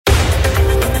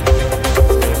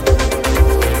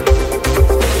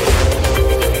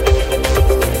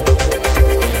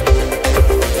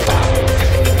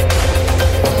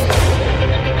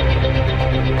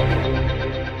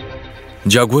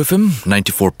জাগো FM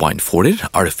 94.4 এর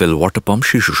RFL water pump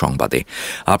শীর্ষ সংবাদে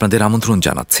আপনাদের আমন্ত্রণ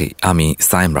জানাচ্ছি আমি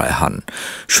সাইম রায়হান।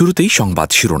 শুরুতেই সংবাদ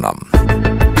শিরোনাম।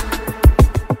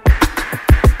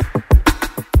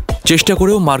 চেষ্টা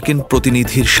করেও মার্কিন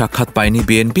প্রতিনিধির সাক্ষাৎ পায়নি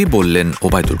বিএনপি, বললেন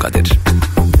ওবায়দুল কাদের।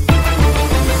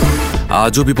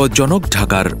 আজও বিপজ্জনক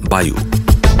ঢাকার বায়ু।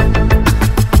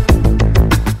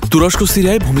 তুরস্ক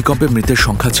সিরিয়ায় ভূমিকম্পে মৃতের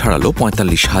সংখ্যা ছাড়ালো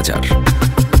 ৪৫,০০০।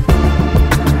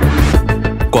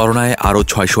 করোনায় আরও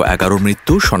 ৬১১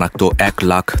 মৃত্যু, শনাক্ত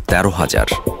 ১,১৩,০০০।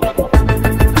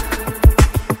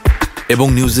 এবং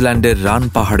নিউজিল্যান্ডের রান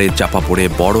পাহাড়ে চাপা পড়ে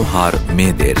বড় হার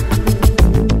মেয়েদের।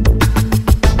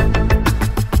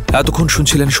 এতক্ষণ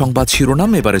শুনছিলেন সংবাদ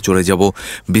শিরোনাম, এবারে চলে যাব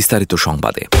বিস্তারিত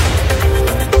সংবাদে।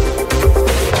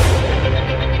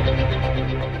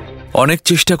 অনেক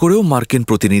চেষ্টা করেও মার্কিন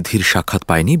প্রতিনিধির সাক্ষাৎ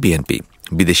পায়নি বিএনপি।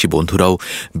 বিদেশি বন্ধুরাও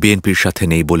বিএনপির সাথে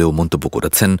নেই বলেও মন্তব্য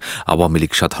করেছেন আওয়ামী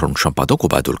লীগ সাধারণ সম্পাদক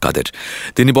ওবায়দুল কাদের।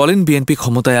 তিনি বলেন, বিএনপি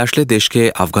ক্ষমতায় আসলে দেশকে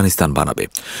আফগানিস্তান বানাবে।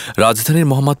 রাজধানীর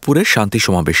মোহাম্মদপুরে শান্তি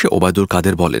সমাবেশে ওবায়দুল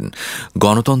কাদের বলেন,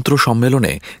 গণতন্ত্র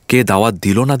সম্মেলনে কে দাওয়াত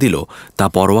দিল না দিল তা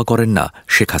পরোয়া করেন না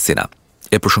শেখ হাসিনা।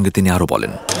 এ প্রসঙ্গে তিনি আরও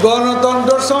বলেন,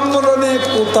 গণতন্ত্র সম্মেলনে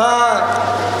কোথায়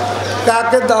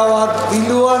কাকে দাওয়াত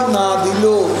দিল আর না দিল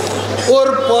ওর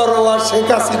পরোয়া শেখ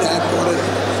হাসিনা করে।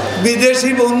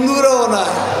 বিদেশি বন্ধুরাও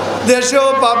নাই, দেশেও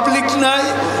পাবলিক নাই,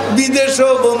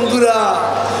 বিদেশেও বন্ধুরা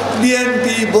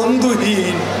বিএনপি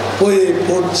বন্ধুহীন হয়ে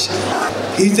পড়ছে।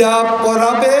 হিজাব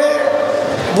পরাবে,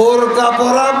 বোরকা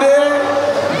পরাবে,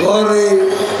 ঘরে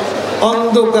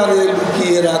অন্ধকারে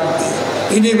লুকিয়ে রাখবে।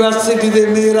 ইউনিভার্সিটিতে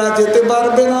মেয়েরা যেতে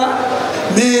পারবে না,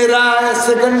 মেয়েরা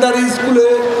সেকেন্ডারি স্কুলে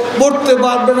পড়তে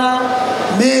পারবে না,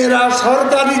 মেয়েরা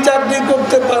সরকারি চাকরি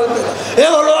করতে পারবে না। এ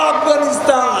হলো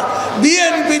আফগানিস্তান।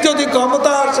 বিএনপি যদি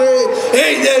ক্ষমতা আসে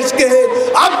এই দেশকে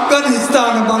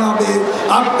আফগানিস্তান বানাবে।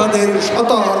 আপনাদের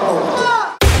সতর্ক।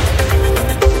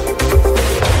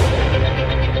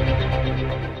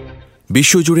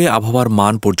 বিশ্বজুড়ে আবহাওয়ার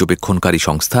মান পর্যবেক্ষণকারী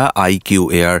সংস্থা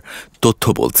IQAir তথ্য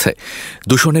বলছে,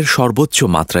 দূষণের সর্বোচ্চ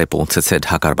মাত্রায় পৌঁছেছে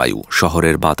ঢাকার বায়ু।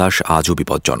 শহরের বাতাস আজও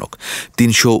বিপজ্জনক।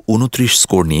 ৩২৯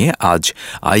 স্কোর নিয়ে আজ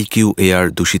IQAir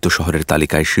দূষিত শহরের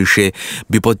তালিকায় শীর্ষে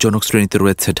বিপজ্জনক শ্রেণীতে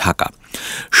রয়েছে ঢাকা।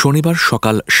 শনিবার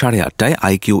সকাল ৮:৩০টায়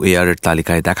IQAir এর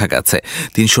তালিকায় দেখা গেছে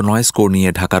 ৩০৯ স্কোর নিয়ে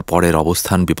ঢাকার পরের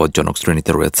অবস্থান বিপজ্জনক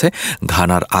শ্রেণীতে রয়েছে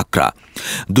ঘানার আকরা।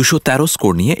 ২১৩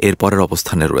 স্কোর নিয়ে এর পরের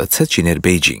অবস্থানে রয়েছে চীনের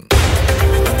বেইজিং।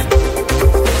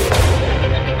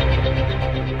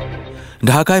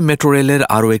 ঢাকায় মেট্রো রেলের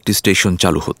আরও একটি স্টেশন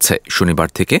চালু হচ্ছে। শনিবার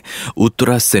থেকে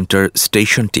উত্তরা সেন্টার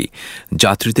স্টেশনটি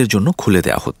যাত্রীদের জন্য খুলে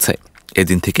দেওয়া হচ্ছে।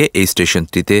 এদিন থেকে এই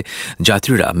স্টেশনটিতে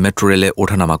যাত্রীরা মেট্রো রেলে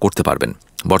ওঠানামা করতে পারবেন।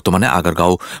 বর্তমানে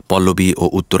আগারগাঁও, পল্লবী ও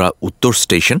উত্তরা উত্তর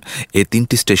স্টেশন এই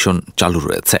 ৩টি স্টেশন চালু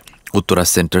রয়েছে। উত্তরা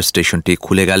সেন্টার স্টেশনটি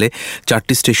খুলে গেলে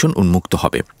 4টি স্টেশন উন্মুক্ত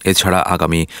হবে। এছাড়া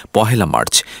আগামী ১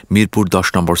 মার্চ মিরপুর ১০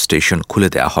 নম্বর স্টেশন খুলে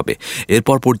দেওয়া হবে।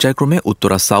 এরপর পর্যায়ক্রমে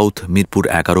উত্তরা সাউথ, মিরপুর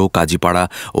 ১১, কাজীপাড়া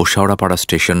ও শেওড়াপাড়া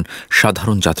স্টেশন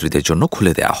সাধারণ যাত্রীদের জন্য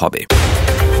খুলে দেওয়া হবে।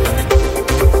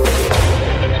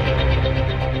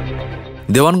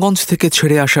 দেওয়ানগঞ্জ থেকে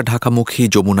ছেড়ে আসা ঢাকামুখী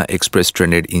যমুনা এক্সপ্রেস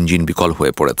ট্রেনের ইঞ্জিন বিকল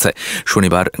হয়ে পড়েছে।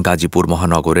 শনিবার গাজীপুর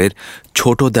মহানগরের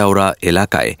ছোট দেওরা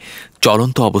এলাকায়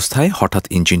চলন্ত অবস্থায় হঠাৎ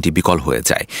ইঞ্জিনটি বিকল হয়ে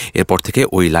যায়। এরপর থেকে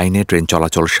ওই লাইনে ট্রেন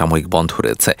চলাচল সাময়িক বন্ধ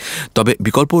রয়েছে। তবে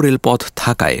বিকল্প রেলপথ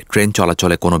থাকায় ট্রেন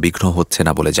চলাচলে কোনো বিঘ্ন হচ্ছে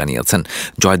না বলে জানিয়েছেন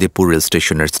জয়দেবপুর রেল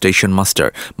স্টেশনের স্টেশন মাস্টার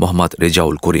মোহাম্মদ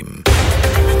রেজাউল করিম।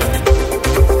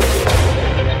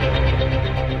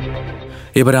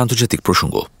 এবারে আন্তর্জাতিক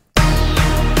প্রসঙ্গ।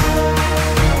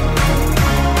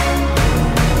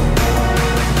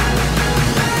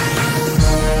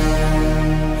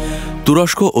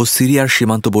 তুরস্ক ও সিরিয়ার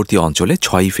সীমান্তবর্তী অঞ্চলে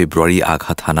 ৬ ফেব্রুয়ারি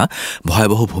আঘাত হানা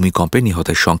ভয়াবহ ভূমিকম্পে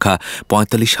নিহতের সংখ্যা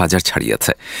 ৪৫,০০০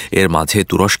 ছাড়িয়েছে। এর মাঝে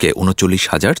তুরস্কে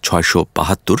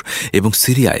 ৩৯,৬৭২ এবং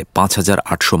সিরিয়ায়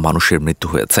 ৫,৮০০ মানুষের মৃত্যু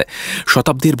হয়েছে।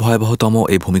 শতাব্দীর ভয়াবহতম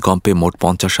এই ভূমিকম্পে মোট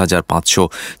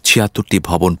 ৫০,৫৭৬টি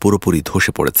ভবন পুরোপুরি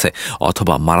ধসে পড়েছে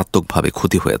অথবা মারাত্মকভাবে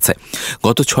ক্ষতি হয়েছে।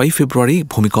 গত ৬ ফেব্রুয়ারি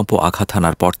ভূমিকম্প আঘাত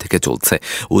হানার পর থেকে চলছে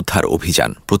উদ্ধার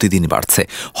অভিযান। প্রতিদিন বাড়ছে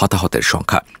হতাহতের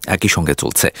সংখ্যা। একই সঙ্গে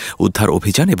চলছে উদ্ধার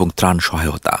অভিযান এবং ত্রাণ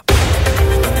সহায়তা।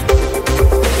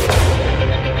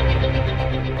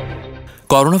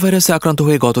 করোনা ভাইরাসে আক্রান্ত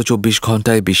হয়ে গত ২৪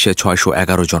 ঘণ্টায় বিশ্বে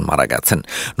 ৬১১ জন মারা গেছেন।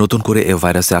 নতুন করে এ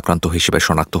ভাইরাসে আক্রান্ত হিসেবে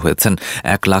শনাক্ত হয়েছেন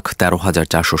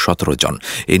 ১,১৩,৪১৭ জন।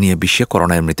 এ নিয়ে বিশ্বে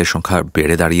করোনায় মৃতের সংখ্যা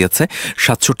বেড়ে দাঁড়িয়েছে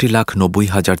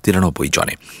 ৬৭,৯০,০৯৩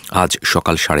 জনে। আজ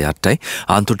সকাল ৮:৩০টায়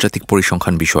আন্তর্জাতিক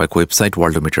পরিসংখ্যান বিষয়ক ওয়েবসাইট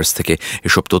ওয়ার্ল্ডোমিটার্স থেকে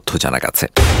এসব তথ্য জানা গেছে।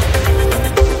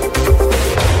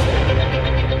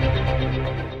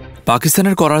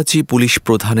 পাকিস্তানের করাচি পুলিশ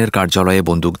প্রধানের কার্যালয়ে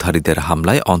বন্দুকধারীদের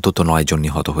হামলায় অন্তত 9 জন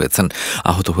নিহত হয়েছেন।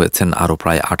 আহত হয়েছেন আরও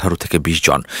প্রায় 18 থেকে 20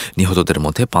 জন। নিহতদের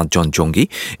মধ্যে 5 জন জঙ্গি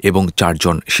এবং 4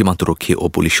 জন সীমান্তরক্ষী ও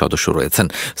পুলিশ সদস্য রয়েছেন।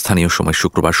 স্থানীয় সময়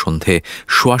শুক্রবার সন্ধে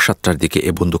 7:15টার দিকে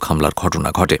এ বন্দুক হামলার ঘটনা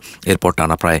ঘটে। এরপর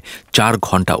টানা প্রায় 4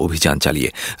 ঘণ্টা অভিযান চালিয়ে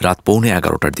রাত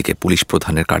 11:15টার দিকে পুলিশ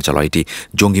প্রধানের কার্যালয়টি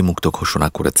জঙ্গিমুক্ত ঘোষণা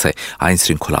করেছে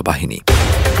আইনশৃঙ্খলা বাহিনী।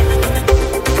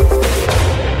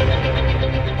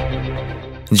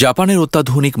 জাপানের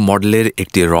অত্যাধুনিক মডেলের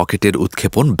একটি রকেটের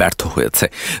উৎক্ষেপণ ব্যর্থ হয়েছে।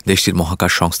 দেশটির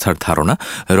মহাকাশ সংস্থার ধারণা,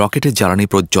 রকেটের জ্বালানি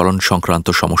প্রজ্বলন সংক্রান্ত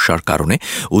সমস্যার কারণে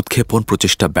উৎক্ষেপণ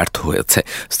প্রচেষ্টা ব্যর্থ হয়েছে।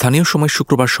 স্থানীয় সময়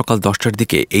শুক্রবার সকাল 10টার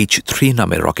দিকে H3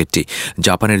 নামের রকেটটি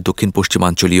জাপানের দক্ষিণ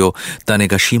পশ্চিমাঞ্চলীয়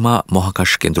তানেগাশিমা মহাকাশ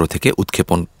কেন্দ্র থেকে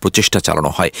উৎক্ষেপণ প্রচেষ্টা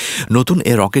চালানো হয়। নতুন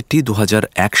এ রকেটটি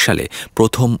 2001 সালে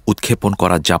প্রথম উৎক্ষেপণ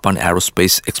করা জাপান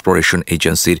অ্যারোস্পেস এক্সপ্লোরেশন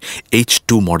এজেন্সির H2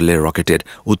 মডেলের রকেটের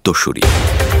উত্তরসূরি।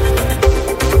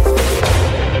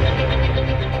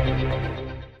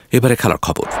 এবারে খেলার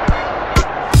খবর।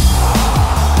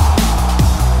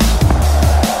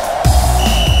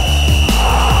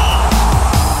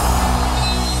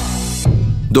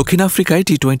 দক্ষিণ আফ্রিকায়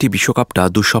টি-20 বিশ্বকাপটা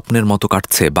দুঃস্বপ্নের মতো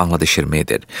কাটছে বাংলাদেশের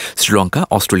মেয়েদের। শ্রীলঙ্কা,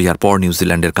 অস্ট্রেলিয়ার পর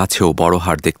নিউজিল্যান্ডের কাছেও বড়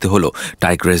হার দেখতে হল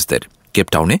টাইগ্রেসদের।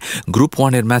 কেপটাউনে গ্রুপ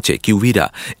 1-এর ম্যাচে কিউইরা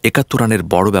 71 রানের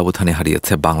বড় ব্যবধানে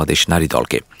হারিয়েছে বাংলাদেশ নারী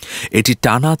দলকে। এটি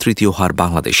টানা তৃতীয় হার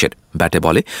বাংলাদেশের। ব্যাটে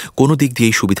বলে কোনো দিক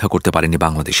দিয়েই সুবিধা করতে পারেনি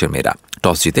বাংলাদেশের মেয়েরা।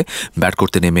 টস জিতে ব্যাট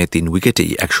করতে নেমে 3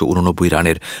 উইকেটেই 189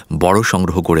 রানের বড়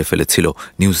সংগ্রহ গড়ে ফেলেছিল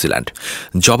নিউজিল্যান্ড।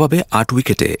 জবাবে 8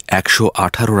 উইকেটে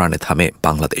 118 রানে থামে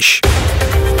বাংলাদেশ।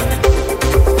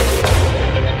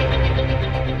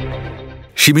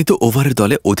 সীমিত ওভারের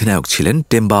দলে অধিনায়ক ছিলেন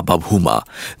টেম্বা বাভুমা।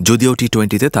 যদিও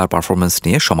টি-20তে তার পারফরম্যান্স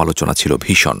নিয়ে সমালোচনা ছিল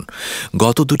ভীষণ।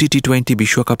 গত 2টি টি-20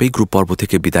 বিশ্বকাপেই গ্রুপ পর্ব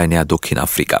থেকে বিদায় নেয়া দক্ষিণ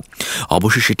আফ্রিকা।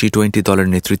 অবশেষে টি-20 দলের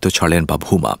নেতৃত্ব ছাড়লেন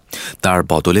বাভুমা। তার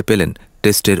বদলে পেলেন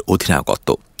টেস্টের অধিনায়কত্ব।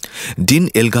 ডিন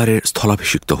এলগারের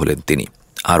স্থলাভিষিক্ত হলেন তিনি।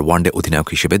 আর ওয়ানডে অধিনায়ক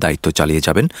হিসেবে দায়িত্ব চালিয়ে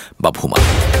যাবেন বাভুমা।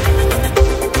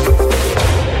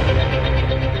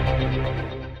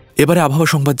 এবারে আবহাওয়া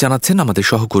সংবাদ জানাচ্ছেন আমাদের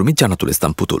সহকর্মী জানাতুল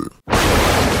ইসলাম পুতুল।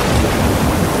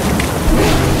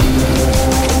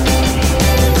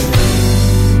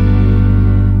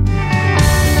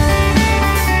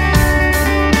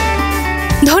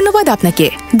 ধন্যবাদ আপনাকে।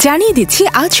 জানিয়ে দিচ্ছি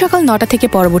আজ সকাল 9টা থেকে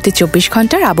পরবর্তী 24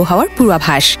 ঘন্টার আবহাওয়ার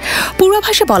পূর্বাভাস।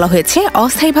 পূর্বাভাসে বলা হয়েছে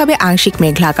অস্থায়ীভাবে আংশিক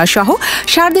মেঘলা আকাশ সহ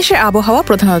সারা দেশের আবহাওয়া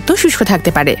প্রধানত শুষ্ক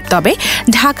থাকতে পারে। তবে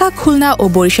ঢাকা, খুলনা ও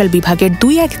বরিশাল বিভাগের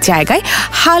 2-1 জায়গায়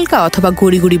হালকা অথবা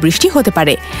গুড়ি গুড়ি বৃষ্টি হতে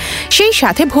পারে। সেই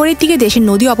সাথে ভোরের দিকে দেশের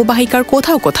নদী অববাহিকার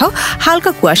কোথাও কোথাও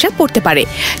হালকা কুয়াশা পড়তে পারে।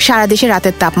 সারা দেশে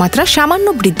রাতের তাপমাত্রা সামান্য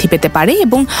বৃদ্ধি পেতে পারে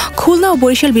এবং খুলনা ও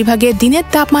বরিশাল বিভাগে দিনের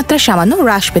তাপমাত্রা সামান্য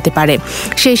হ্রাস পেতে পারে।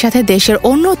 সেই সাথে দেশের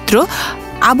অন্যত্র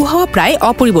আবহাওয়া প্রায়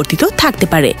অপরিবর্তিত থাকতে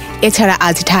পারে। এছাড়া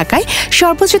আজ ঢাকায়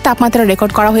সর্বোচ্চ তাপমাত্রা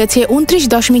রেকর্ড করা হয়েছে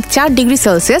 29.4 ডিগ্রি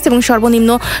সেলসিয়াস এবং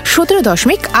সর্বনিম্ন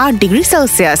 17.8 ডিগ্রি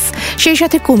সেলসিয়াস। সেই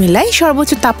সাথে কুমিল্লায়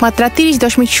সর্বোচ্চ তাপমাত্রা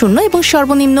 30.0 এবং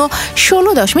সর্বনিম্ন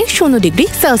 16.0 ডিগ্রি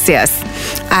সেলসিয়াস।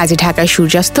 আজ ঢাকায়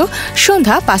সূর্যাস্ত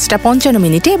সন্ধ্যা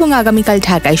 5:55 এবং আগামীকাল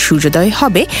ঢাকায় সূর্যোদয়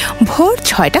হবে ভোর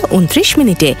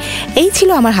 6:29। এই ছিল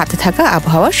আমার হাতে থাকা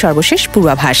আবহাওয়ার সর্বশেষ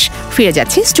পূর্বাভাস। ফিরে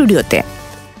যাচ্ছি স্টুডিওতে।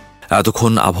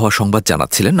 এতক্ষণ আবহাওয়া সংবাদ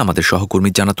জানাচ্ছিলেন আমাদের সহকর্মী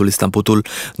জানাতুল ইসলাম পুতুল।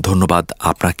 ধন্যবাদ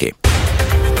আপনাকে।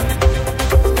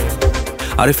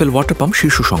 আরএফএল ওয়াটার পাম্প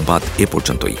শীর্ষ সংবাদ এ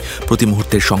পর্যন্তই। প্রতি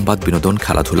মুহূর্তের সংবাদ, বিনোদন,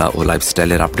 খেলাধুলা ও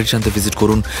লাইফস্টাইলের আপডেট জানতে ভিজিট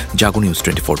করুন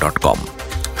jagonews24.com।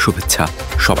 শুভেচ্ছা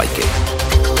সবাইকে।